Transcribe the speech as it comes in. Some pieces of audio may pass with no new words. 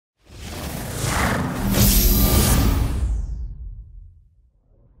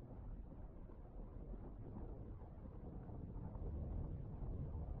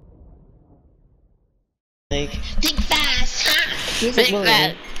Like, think fast! Think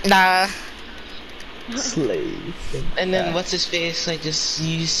that. Nah. Slave. And then what's his face? Like, just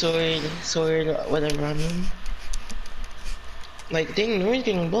use sword, whatever on him. Like, dang, Nori's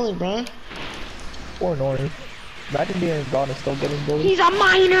getting bullied, bro. Poor Nori. Imagine being a god and still getting bullied. He's a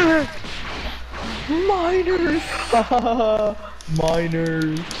minor! Miners!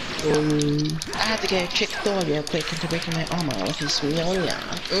 Miners! I have to get a trick Thor real quick into breaking my armor with his Mjolnir.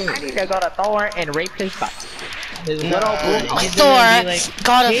 I need to go to Thor and rape his butt. His little he's Thor, gonna be like,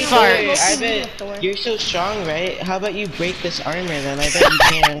 God of hey, fart. Thor, I bet you're so strong, right? How about you break this armor then? I bet you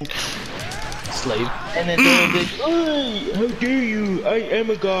can. slave. And then Thor will be like, oh, how dare you? I am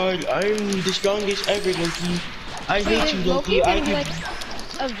a god. I'm the strongest ever, Loki. I hate you, Loki. I can... like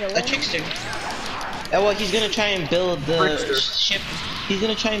a villain? A trickster. Well, he's gonna try and build the ship. He's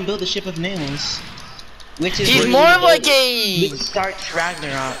gonna try and build the ship of nails, which is He's where more he- like a. Which starts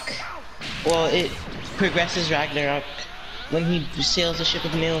Ragnarok. Well, it progresses Ragnarok when he sails a ship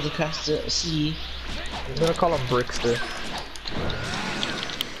of nails across the sea. I'm gonna call him Brickster.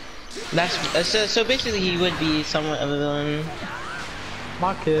 That's so basically he would be somewhat of a villain.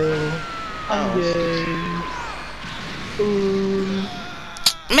 My kill. I'm gay. Ooh.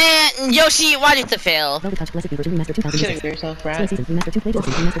 Man, Yoshi, why did you fail? Kill yourself, Brad.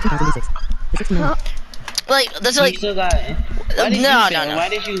 Like, that's You like. still got it. Why did you No. fail? Why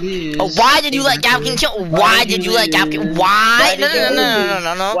did you lose? Oh, why did you let Gapkin kill? Why did you let Gapkin? Why?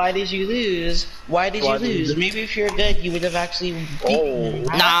 No. Why did you lose? Why did you lose? Maybe if you're good, you would have actually beaten him.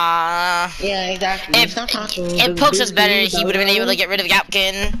 Nah. Yeah, exactly. If Stop talking. Pokes was better, he would have been able to get rid of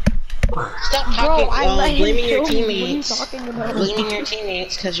Gapkin. Stop talking. Bro, I let him blaming your kill me. teammates. What are you talking about? Blaming your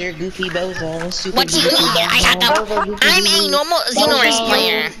teammates because you're goofy bozo. Super What do you goofy mean? bozo. I'm a normal Xenorus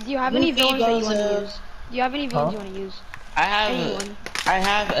player. Do you have any Goofy villains that you want bozo. to use? Do you have any villains you want to use? Anyone? I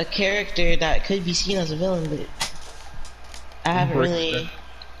have a character that could be seen as a villain, but I haven't really.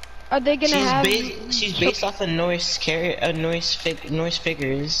 Are they gonna have? She's based off of Norse figures.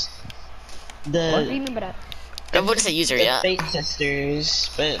 What do you The mean by that? I wouldn't say user the yet. Fate Sisters,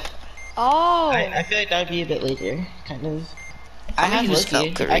 but Oh. I feel like that would be a bit later, kind of. I I'm have gonna use Loki.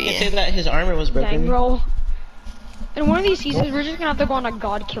 I Valkyrie. can say that his armor was Dang, broken. bro. In one of these seasons, we're just gonna have to go on a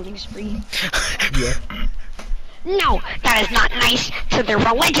god killing spree. Yeah. No, that is not nice to their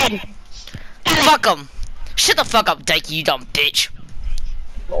religion. Fuck him. Shut the fuck up, Dike, you dumb bitch.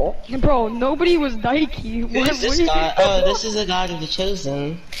 Oh. Bro, nobody was Daiki. Who is this god? Oh, this is the god of the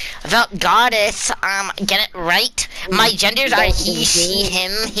chosen. The goddess, get it right? My genders are he, she,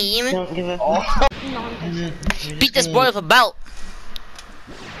 him, him. Don't give a Nonsense. Beat this boy with a belt.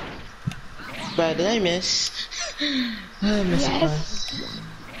 Bro, did I miss? I missed Yes.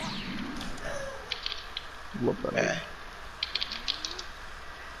 Love that.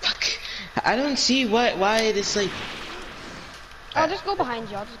 Fuck. I don't see why this like. I'll just go behind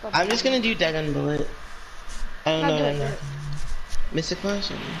you. I'll just go behind I'm just gonna do dead end bullet. I don't No, do know. it, do it. Mystic Flash.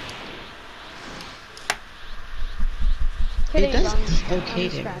 Hit It it, does John. okay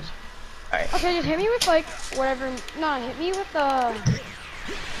Just there. scratch. Alright. Okay, just hit me with like whatever. No, hit me with the.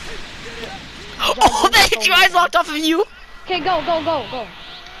 Oh, that hit your eyes locked off of you. Okay, go.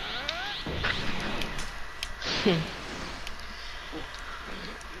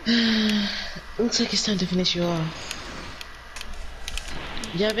 Looks like it's time to finish you off.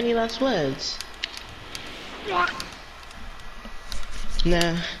 Do you have any last words?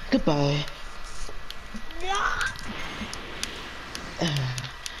 Nah. Goodbye.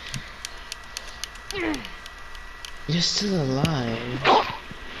 You're still alive.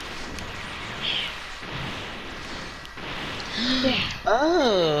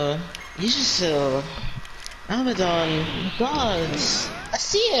 Oh, you just still Abaddon, gods. I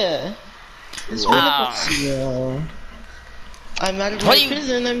see it. It's wonderful to see you. I'm out of What my do you-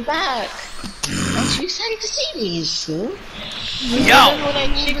 prison. I'm back. Aren't you excited to see me, Sue? No. Remember when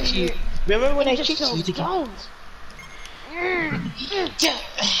I tricked you? Remember when I Just tricked so you to get? don't.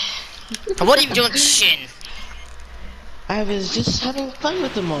 What are you doing, Shin? I was just having fun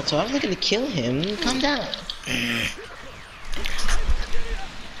with the mortal. I wasn't gonna kill him. Calm down.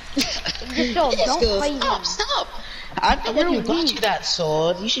 Just don't fight him. Stop! I'm the one who You're got weak. you that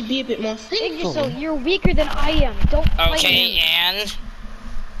sword. You should be a bit more thankful. So you're weaker than I am. Don't fight Okay, him. and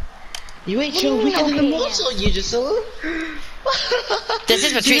You ain't What do you so mean, weaker than the okay, mortal, you just so. this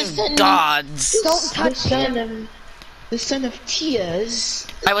is between gods. Don't touch him. The son of tears.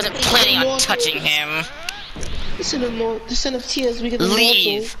 I wasn't planning on touching him. The son of tears. Weaker than the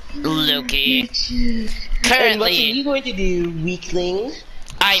Leave, Loki. mortal. And what are Currently, you going to do, weakling?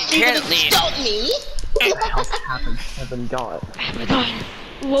 I'm You gonna currently. stop me? Happened. Haven't got. Abaddon.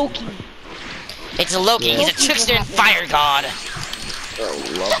 Loki. It's Loki. Yeah. He's a trickster and fire god.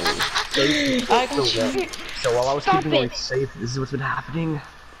 Oh, lovely. I got you. So while I was Stop keeping it. Lloyd safe, this is what's been happening.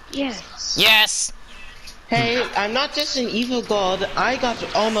 Yes. Yes. Hey, I'm not just an evil god. I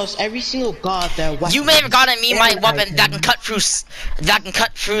got almost every single god that weapon. You may have gotten me my And weapon that item. can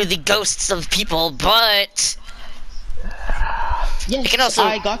cut through the ghosts of people, but Yes, I can also-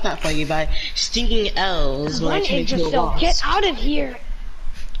 I got that for you by stinking elves when I Run, turned into a Idrisil, wasp. get out of here.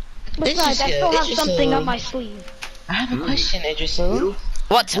 Besides, I Idrisil, still have Idrisil. something up my sleeve. I have a question, Idrisil.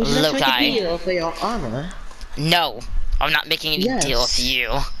 what, Would you like to make a Loki? deal for your armor? No, I'm not making any Yes. deal with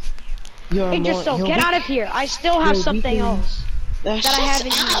you. You're Idrisil, get out of here. I still have you're something weakened. else that I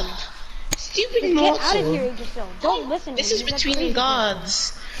haven't Shut up! used. Stupid Just mortal. get out of here, Idrisil. Don't listen to This me. is That's between crazy.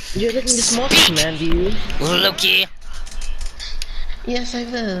 gods. You're letting this mortal Speak. command you. Loki. Yes, I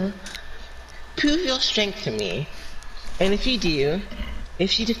will. Prove your strength to me. And if you do,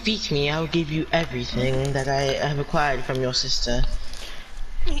 if you defeat me, I will give you everything that I have acquired from your sister.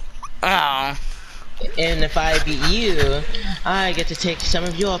 Oh. And if I beat you, I get to take some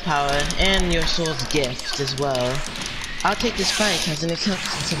of your power and your sword's gift as well. I'll take this fight as an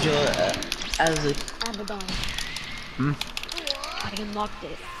acceptance of your, Abaddon. Hmm? I unlocked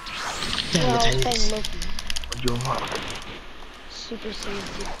it. damn Well, it, thank Loki. What'd you unlock? Super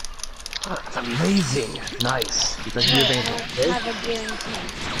Saiyan. That's amazing. Nice. Because I you're don't have a guarantee.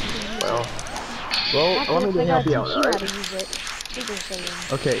 Well, After let this, me I help gotta you out, teach you how alright? to use it. Super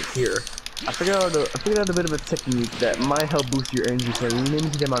Saiyan. Okay, here. I figured out a bit of a technique that might help boost your energy for a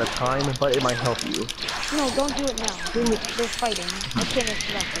limited amount of time, but it might help you. No, don't do it now. They're fighting. I can't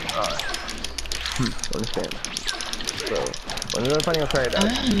interrupt them. Understand. So, when we were fighting, I'll try it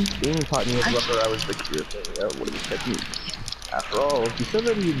out. Being taught me as whether I was the clear thing out what is technique. After all, he said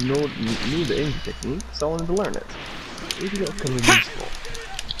that he knew the aim technique, so I wanted to learn it. Maybe that can be useful.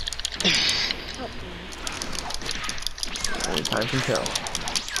 Only time can tell.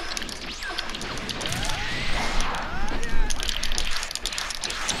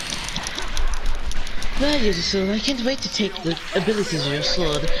 Well, Yggdrasil, I can't wait to take the abilities of your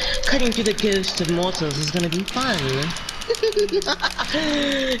sword. Cutting through the ghosts of mortals is gonna be fun.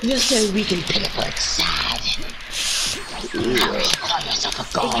 You're so weak and pitiful, it's sad. How you call yourself a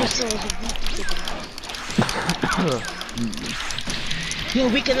god? You're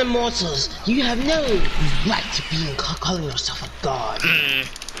weaker than mortals. You have no right to be calling yourself a god.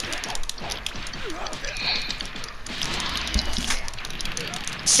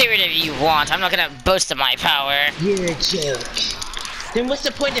 Say whatever you want. I'm not gonna boast of my power. You're a joke. Then what's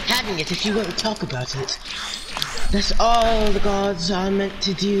the point of having it if you won't talk about it? That's all the gods are meant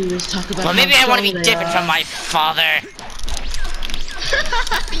to do is talk about. Well, maybe how I want to be strong they different are. from my father.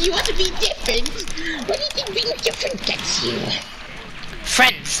 You want to be different? What do you think being different gets you?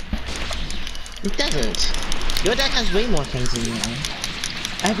 Friends. It doesn't. Your dad has way more friends than you.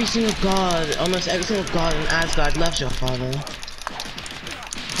 Every single god, almost every single god in Asgard loves your father.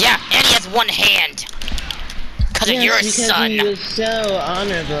 Yeah, and he has one hand. Cause you're a because son. he was so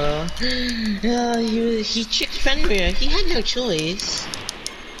honorable. He tricked Fenrir. He had no choice.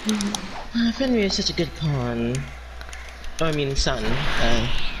 Fenrir is such a good pawn. Oh, I mean son.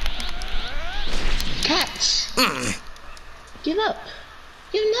 Cats. Give up.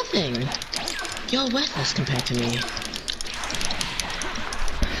 You're nothing. You're worthless compared to me.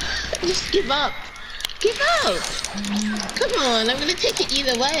 Just give up. Give up. Come on, I'm gonna take it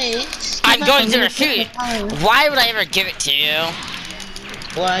either way. Just give I'm up, going to gonna refuse take it. the power. Why would I ever give it to you?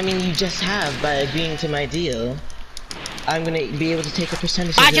 Well, I mean, you just have by agreeing to my deal. I'm gonna be able to take a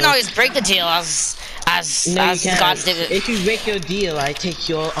percentage of I can your- always break the deal as No, you the can't. gods did it. If you break your deal, I take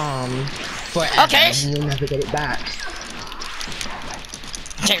your arm forever. Okay. And you'll never get it back.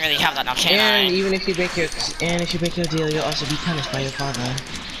 Can't really have that now, can And I? even if you break your deal, you'll also be punished by your father.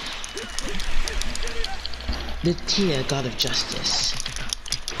 The Tyr, god of justice.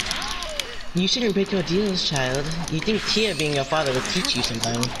 You shouldn't break your deals, child. You think Tyr being your father would teach you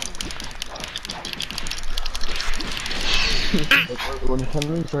something? When I'm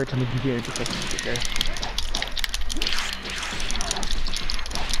really sorry to make you get into something, okay?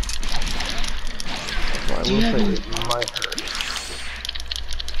 So I Do you will have say any- it might hurt.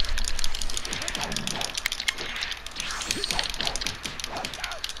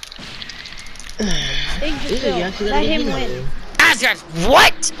 Yggdrasil, you actually let gotta him heal win. me. Asgard,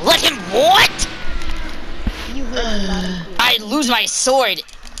 what? Let him what? You win. Battlefield. I lose my sword.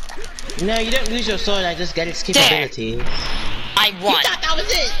 No, you don't lose your sword, I just get its There. capabilities. I won. You thought that was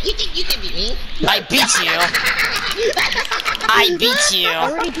it! You think you can beat me? I beat you. I beat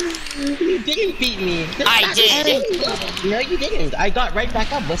you. You didn't beat me. I did. No, you didn't. I got right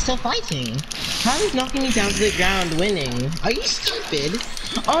back up. We're still fighting. How is knocking me down to the ground winning? Are you stupid?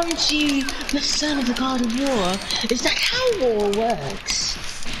 Aren't you the son of the god of war? Is that how war works?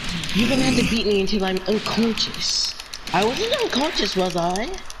 You're gonna have to beat me until I'm unconscious. I wasn't unconscious, was I?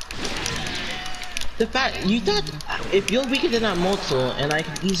 The fact you thought if you're weaker than that mortal and I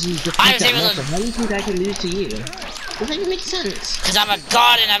can easily defeat that mortal, how do you think I can lose to you? Does that even make sense? Because I'm a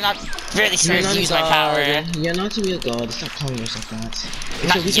god and I'm not really supposed to use my power. You're not a real god. Stop calling yourself that. If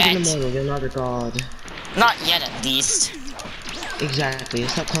Not you're weaker yet. than a mortal, you're not a god. Not yet, at least. Exactly.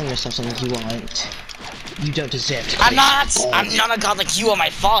 Stop calling yourself something you aren't. You don't deserve to. I'm not a god like you or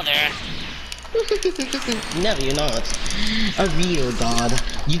my father. No, you're not a real god.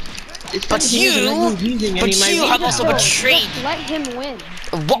 But you have also betrayed. Just let him win.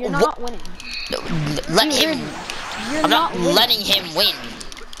 What? You're not winning. Let him. You're I'm not winning. letting him win.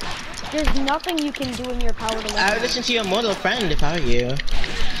 There's nothing you can do in your power to win. I would listen to your mortal friend if I were you.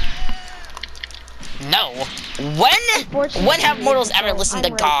 No. When have mortals ever listened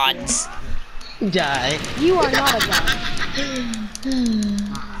to gods? Die. You are not a god.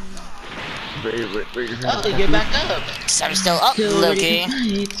 Oh, you're back up. So I'm still up, Still ready Loki. to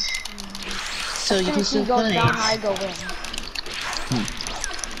fight. So you can Since still he goes down, fight. I go in.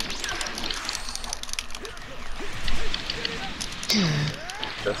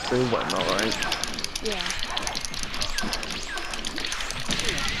 Just say when, alright? Yeah.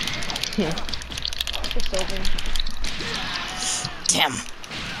 It's over. Damn.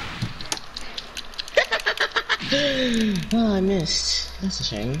 Oh, I missed. That's a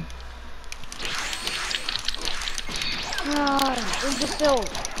shame. Imbecile,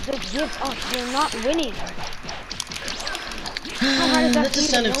 just give up. You're not winning. How hard is that Let the for you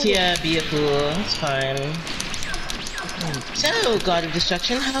son to of know? Tia be a fool. It's fine. So, God of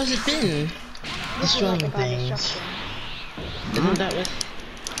Destruction, how's it been? This is like Destroying a god of things. destruction.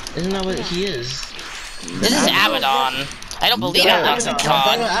 Isn't that what he is? This is Abaddon. I don't believe Abaddon's a I'm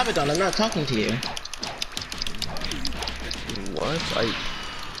talking god. about Abaddon, I'm not talking to you. What?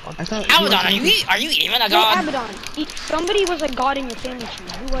 I thought Abaddon, are you even a Hey, god? Abaddon, somebody was a god in your family tree.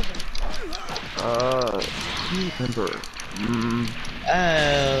 Who was it? Remember.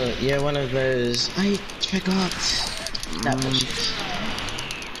 Oh, you're one of those. I forgot. That was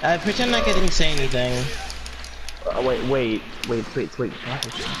pretend like I didn't say anything. Wait. Who is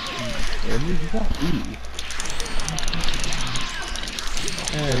that?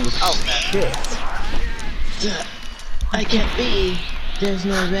 Oh shit. I can't be. There's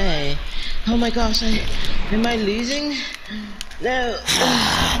no way. Oh my gosh, am I losing? No.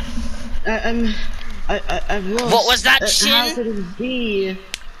 I've lost. What was that, How Shin? could it be?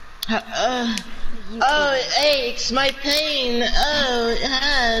 Oh, it aches. My pain. Oh, it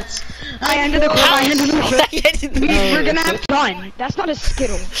hurts. I ended the clip. I ended the clip. Oh, We're gonna have fun. That's not a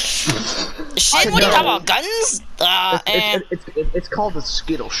skittle. Shit, what are you talking about? Guns? It's called the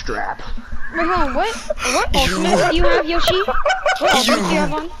Skittle Strap. Wait, hold on. What ultimate do you have, Yoshi? What ultimate do you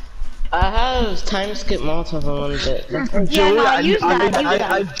have on? I have time skip multiple ones, but Yeah, no, use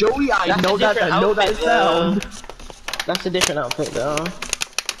that. Joey, I know that sound. that's a different outfit though.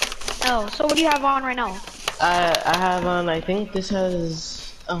 Oh, so what do you have on right now? I have on. I think this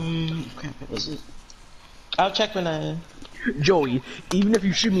has crap. What was it? I'll check when I. Joey, even if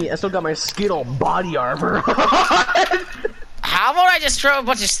you shoot me, I still got my Skittle body armor. How about I just throw a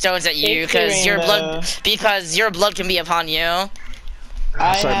bunch of stones at you because your Rainbow. blood can be upon you.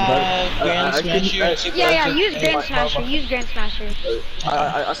 I Sorry, have Grand Smasher and Super Yeah, Ultra use Instinct. Grand Smasher. Use Grand Smasher. Sorry, I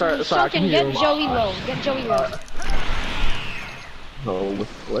Shulkin, can get hear you. Joey low. Get Joey low. Oh, with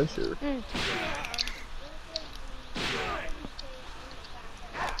pleasure.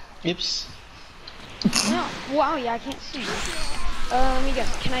 Oops. No. Wow, yeah, I can't see. Let me guess.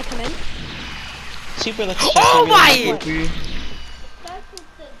 Can I come in? Super Ultra. Oh my!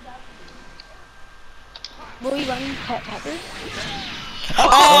 Will you run Pepper?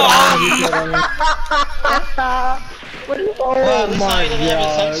 Oh! What is Wow, this not even have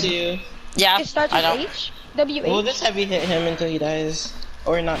it sent to you. Yeah, It starts I with know. H? W-H? Will this have you hit him until he dies?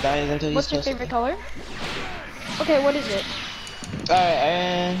 Or not dies until he's What's your supposed favorite color? Okay, what is it? to.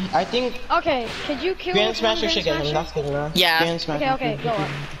 Alright, I think Okay, could you kill Grand one Smasher Grand should get him. Smasher? That's good enough. Yeah. Grand Smasher. Okay, go up.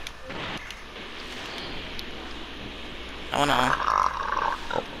 Oh no.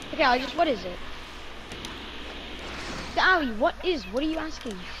 Okay, what is it? Ali, what are you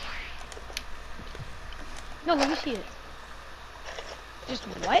asking? No, let me see it. Just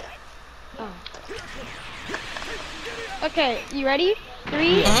what? Oh. Okay, you ready?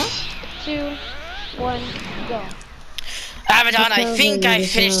 3, 2, 1, go. Abaddon, I think I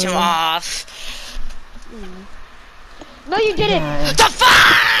finished him off. No, you didn't! The fuck!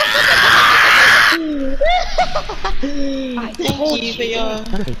 I Thank told you for you. your...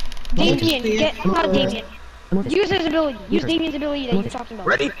 Damien, you. get not Damien. Use his ability. Use Damien's ability that you were talking about.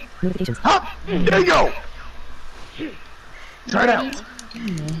 Ready? Hop! There you go! Try it out!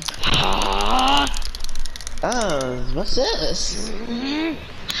 Oh, what's this?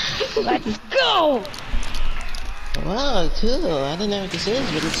 Let's go! Wow, cool. I don't know what this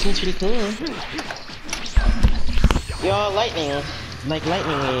is, but it seems pretty cool. You're lightning. Like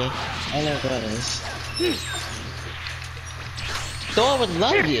lightning-y. I know what that is. Thor would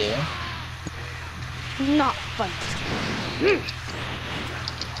love you. Not funny.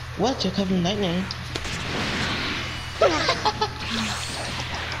 What? You're covered in lightning.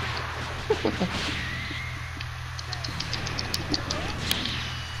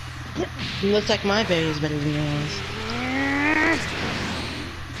 Looks like my berry is better than yours.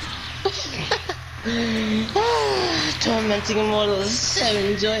 Tormenting immortals is so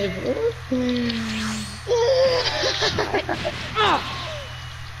enjoyable.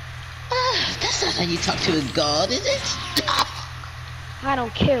 That's not how you talk to a god, is it? I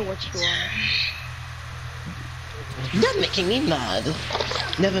don't care what you are. You're making me mad.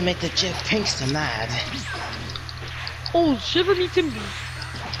 Never make the joke prankster mad. Oh, shiver me timbers.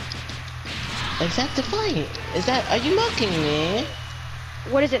 Is that the point? Is that, are you mocking me?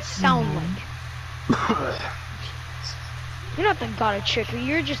 What does it sound like? You're not the god of trickery,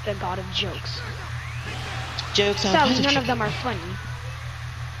 you're just the god of jokes. Jokes are Sally, part of none of trick- them are funny.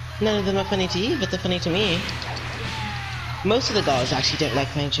 None of them are funny to you, but they're funny to me. Most of the gods actually don't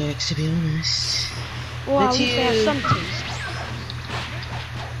like my jokes, to be honest. Well, But at least they have you- some taste.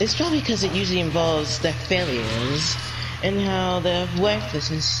 It's probably because it usually involves their failures, and how they're worthless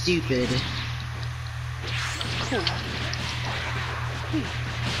and stupid. Cool.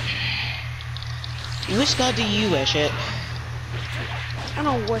 Which god do you worship? I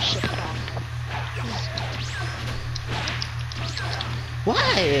don't worship God.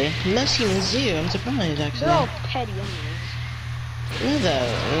 Why? Most humans do, I'm surprised actually. They're all petty anyways. No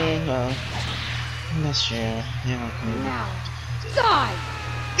though, well, that's true. Yeah, okay. Now, die!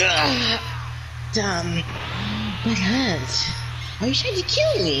 Ugh, damn. That hurts. Are you trying to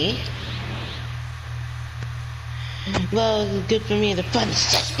kill me? Well, good for me, the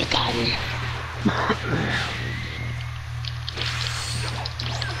fun's just begun.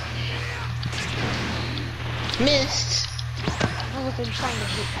 Missed. I wasn't trying to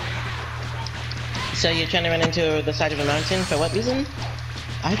hit that. So you're trying to run into the side of a mountain for what reason?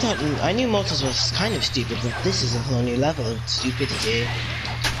 I knew mortals was kind of stupid, but this is a whole new level of stupidity.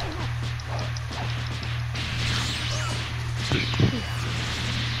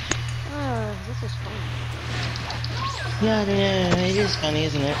 This is funny. Yeah, I don't know, it is funny,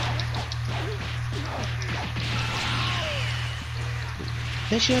 isn't it?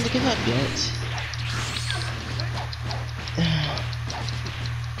 Don't you want to give up yet?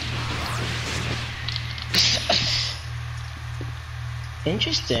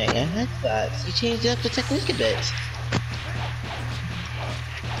 Interesting, I like that. You changed up the technique a bit.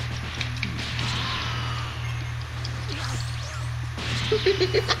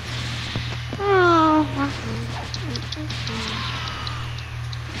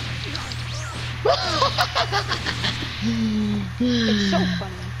 It's so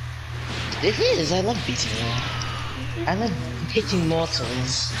funny. It is, I love beating you. I love hitting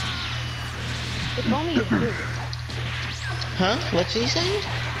mortals. If only it hurt. Huh? What did you say?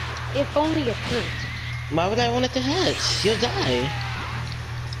 If only it hurt. Why would I want it to hurt? You'll die.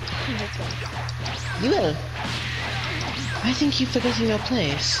 You will. I think you've forgotten your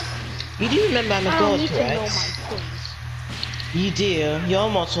place. You do remember I'm a I don't god, need to know my correct? things. You do. You're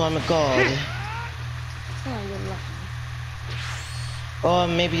mortal, I'm a god. Oh, you're lucky. Or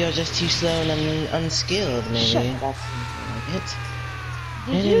maybe you're just too slow and unskilled, maybe. Shut up. That's like it.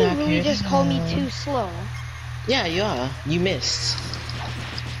 Did I you did not really hear just that. call me too slow? Yeah, you are. You missed.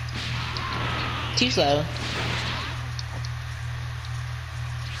 Too slow.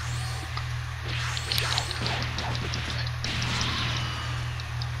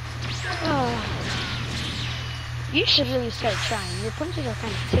 Oh. You should really start trying. Your punches are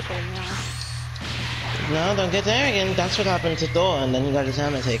kind of tickling now. No, don't get arrogant. That's what happened to Thor, and then he got his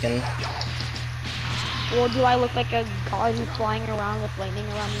hammer taken. Or do I look like a god who's flying around with lightning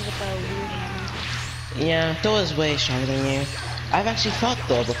around me with a weird hammer? Yeah, Thor is way stronger than you. I've actually fought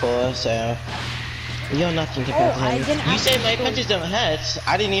Thor before, so you're nothing compared Oh, to I him. didn't You say my actually- punches don't hurt.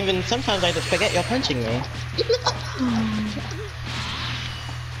 I didn't even. Sometimes I forget you're punching me.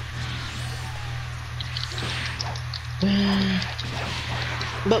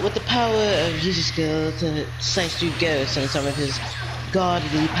 But with the power of user skill to slice through ghosts and some of his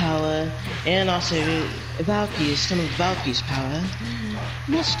godly power, and also Valkyrie's, some of Valkyrie's power,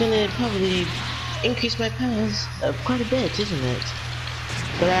 that's gonna probably increase my powers quite a bit, isn't it?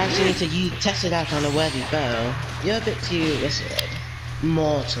 But I actually need to test it out on a worthy bow. You're a bit too, what's it,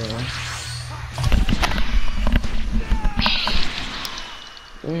 mortal.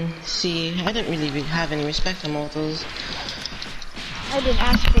 See, I don't really have any respect for mortals. I didn't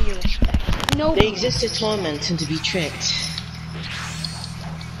ask for your respect. No. They exist to torment and to be tricked.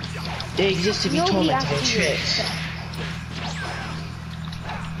 They exist to be tormented and tricked.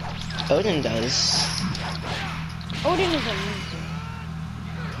 Odin does. Odin is a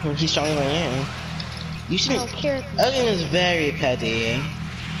loser. He's stronger than you. You shouldn't. Odin is very petty.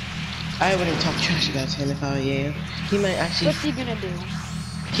 I wouldn't talk trash about him if I were you. He might actually. What's he gonna do?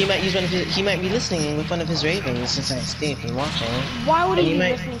 He might use one of his. He might be listening with one of his ravens since I escaped and watching. Why would he be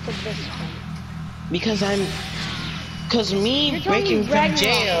listening to this one? Because Because me you're breaking from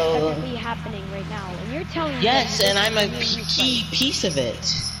jail. Is technically happening right now, and you're telling me. Yes, and I'm a key piece of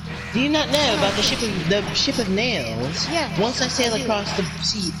it. Do you not know about the ship of nails? Yeah. Once I sail across the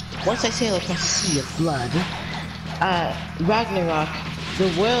sea of blood, Ragnarok, the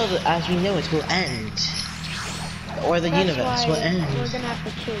world as we know it will end. Or the universe will end. We're gonna have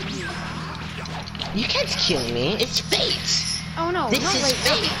to kill you. You can't kill me. It's fate. Oh no, this not is right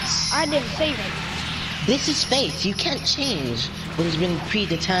fate. Now. I didn't say that. This is fate. You can't change what has been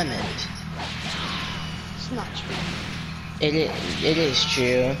predetermined. It's not true. It is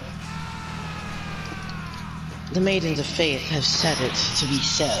true. The maidens of faith have said it to be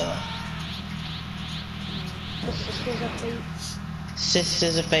so. The sisters of fate.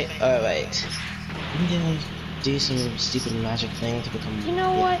 Sisters of fate. Oh wait. I'm gonna do some stupid magic thing to become. You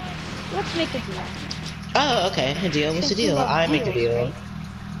know what? Let's make a deal. Oh, okay. A deal. What's the deal? I make the deal. Right?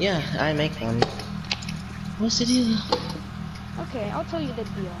 Yeah, I make one. What's the deal? Okay, I'll tell you the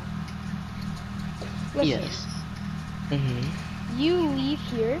deal. Listen, yes. You leave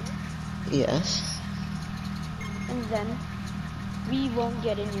here. Yes. And then we won't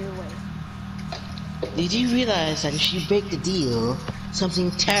get in your way. Did you realize that if you break the deal,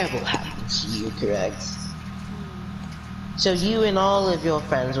 something terrible happens to you, correct? So you and all of your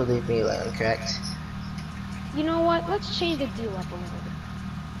friends will leave me alone, correct? You know what? Let's change the deal up a little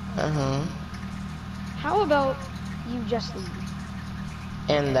bit. How about you just leave?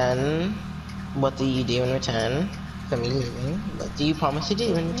 And then, what do you do in return for me leaving? What do you promise to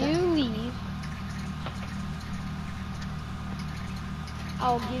do in return? You leave.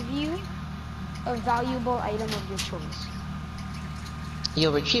 I'll give you a valuable item of your choice.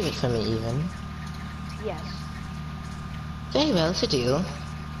 You'll retrieve it for me, even? Yes. Very well, it's a deal.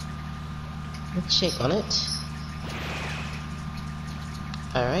 Let's shake on it.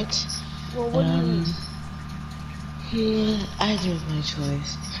 Alright. Well, what do you need? Yeah, either of my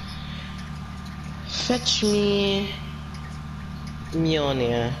choice. Fetch me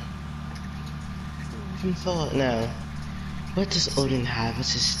Mjolnir. From Thor. No. What does Odin have?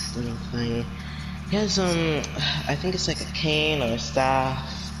 What's his little thing? He has I think it's like a cane or a staff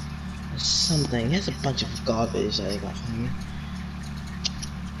or something. He has a bunch of garbage that I got from him.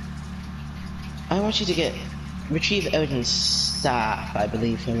 I want you to retrieve Odin's staff, I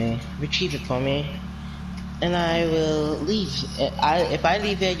believe, for me. Retrieve it for me. And I will leave. If I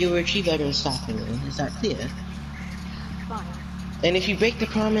leave here, you'll retrieve Odin's staff for me. Is that clear? Fine. And if you break the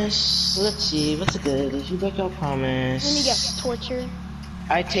promise, let's see, what's good? If you break your promise... Let me guess, torture?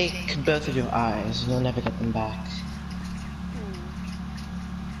 I take both of your eyes, and you'll never get them back.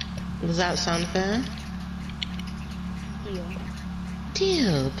 Does that sound fair? Deal.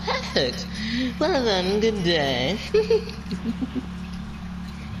 Deal, perfect. Well then, good day.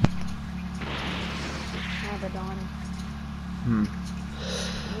 Abaddon.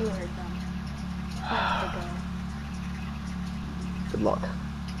 You heard them. Have to go. Good luck.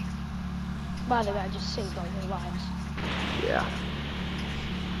 By the way, I just saved all your lives. Yeah.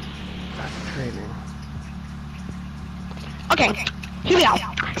 That's training. Okay, here we go.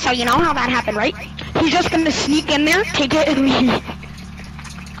 So you know how that happened, right? He's just gonna sneak in there, take it, and leave.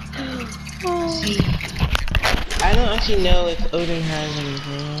 See, I don't actually know if Odin has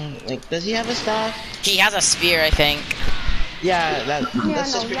anything. Like, does he have a staff? He has a spear, I think. Yeah, let's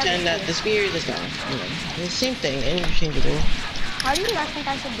just pretend that the spear is a staff. You know, the same thing, interchangeable. How do you guys think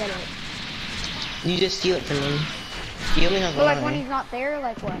I should get it? You just steal it from him. He only has Well, one. like when he's not there,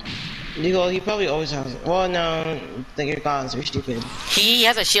 like what? He probably always has it. Well, no, your gods are stupid. He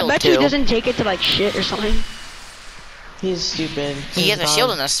has a shield Bet too. he doesn't take it to like shit or something. He's stupid. He has a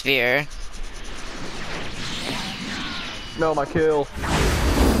shield and a spear. No, my kill.